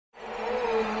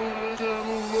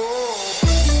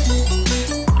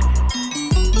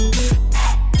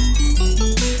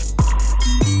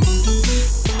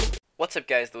What's up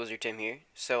guys, TheWizardTim here.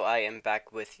 So I am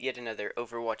back with yet another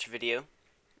Overwatch video.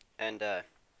 And I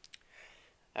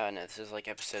don't know, this is like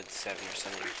episode 7 or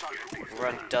something. We're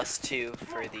on Dust 2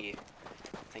 for the,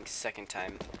 I think, second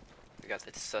time. We got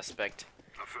the suspect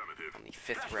on the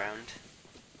 5th round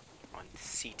on the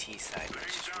CT side.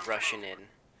 He's just rushing in.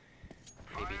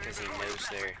 Maybe because he knows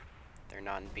they're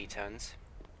not in B-tons.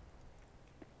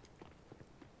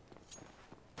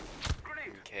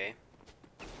 Okay.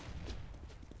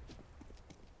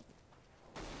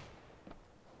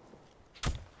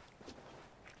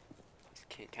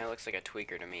 Kind of looks like a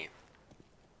tweaker to me.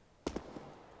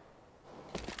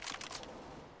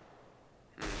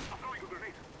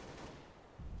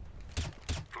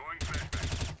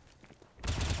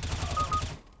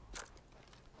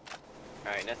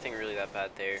 Alright, nothing really that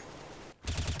bad there.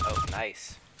 Oh,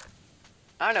 nice.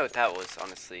 I don't know what that was,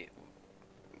 honestly.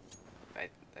 I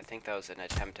think that was an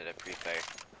attempt at a pre-fire.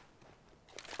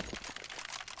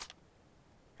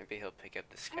 Maybe he'll pick up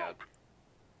the scout.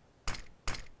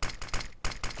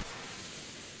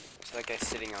 So that guy's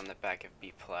sitting on the back of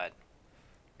B plat.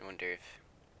 I wonder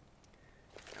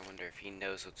if he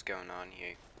knows what's going on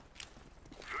here.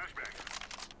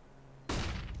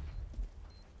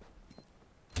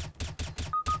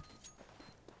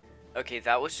 Okay,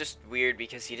 that was just weird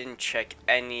because he didn't check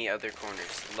any other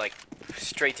corners, like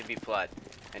straight to B plat,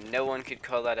 and no one could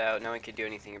call that out. No one could do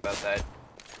anything about that.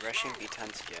 Rushing B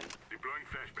tons again.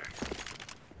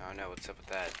 Oh no, what's up with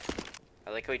that?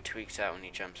 I like how he tweaks out when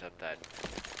he jumps up that.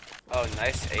 Oh,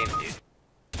 nice aim, dude.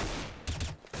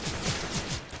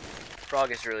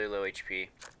 Frog is really low HP.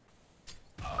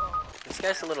 This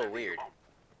guy's a little weird.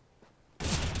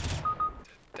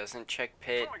 Doesn't check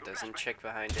pit, doesn't check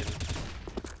behind him.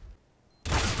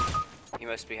 He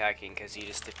must be hacking because he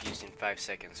just defused in 5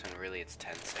 seconds when really it's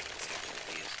 10 seconds to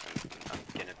defuse. I'm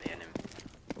gonna ban him.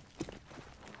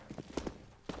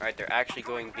 Alright, they're actually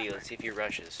going B. Let's see if he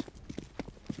rushes.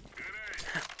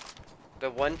 The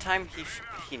one time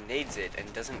he nades it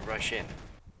and doesn't rush in.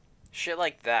 Shit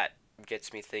like that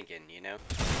gets me thinking, you know?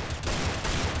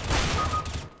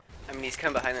 I mean, he's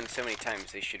come behind them so many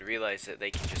times, they should realize that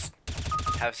they can just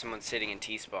have someone sitting in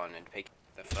T-spawn and pick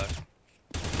the fuck.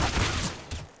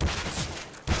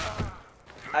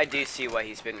 I do see why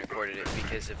he's been recorded it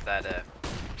because of that,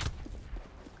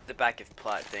 the back of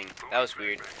plot thing. That was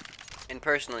weird. And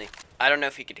personally, I don't know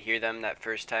if he could hear them that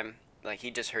first time. Like, he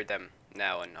just heard them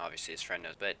now, and obviously his friend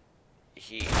knows, but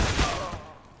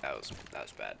that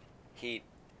was bad. He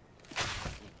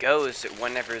goes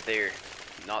whenever they're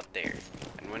not there,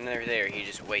 and when they're there, he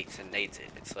just waits and nades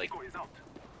it. It's like,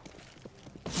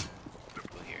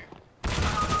 here.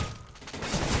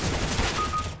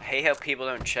 I hate how people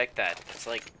don't check that. It's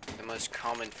like the most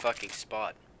common fucking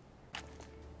spot.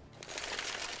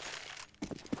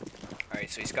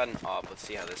 Alright, so he's got an op. Let's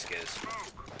see how this goes.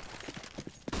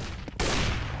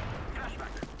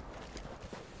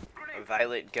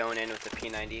 Violet going in with the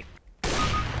P90.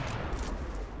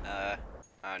 I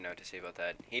don't know what to say about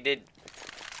that. He did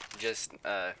just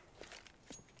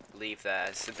leave that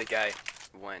as the guy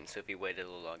went, so if he waited a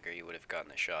little longer he would have gotten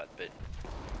the shot, but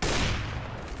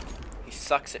he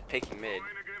sucks at picking mid.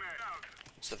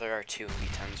 So there are 2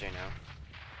 B-tons right now.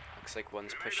 Looks like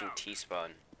one's pushing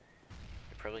T-spawn.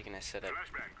 They're probably gonna set up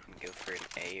and go for an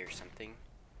A or something.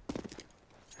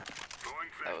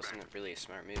 That wasn't really a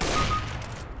smart move.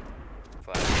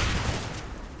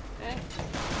 Eh.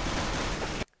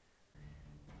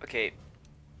 Okay,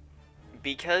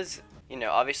 because, you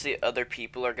know, obviously other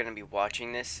people are going to be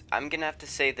watching this, I'm going to have to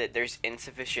say that there's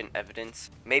insufficient evidence.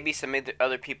 Maybe some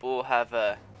other people will have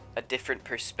a different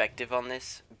perspective on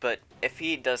this, but if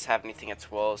he does have anything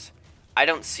at walls, I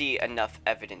don't see enough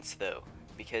evidence though,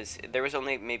 because there was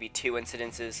only maybe 2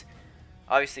 incidences.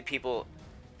 Obviously people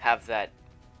have that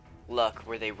luck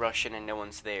where they rush in and no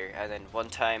one's there, and then one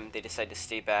time they decide to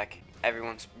stay back.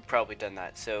 Everyone's probably done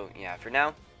that, so yeah, for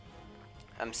now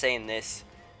I'm saying this.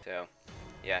 So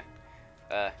yeah,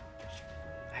 I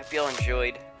hope y'all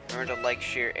enjoyed. Remember to like,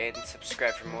 share, and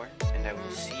subscribe for more, and I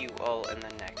will see you all in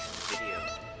the next video.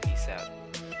 Peace out.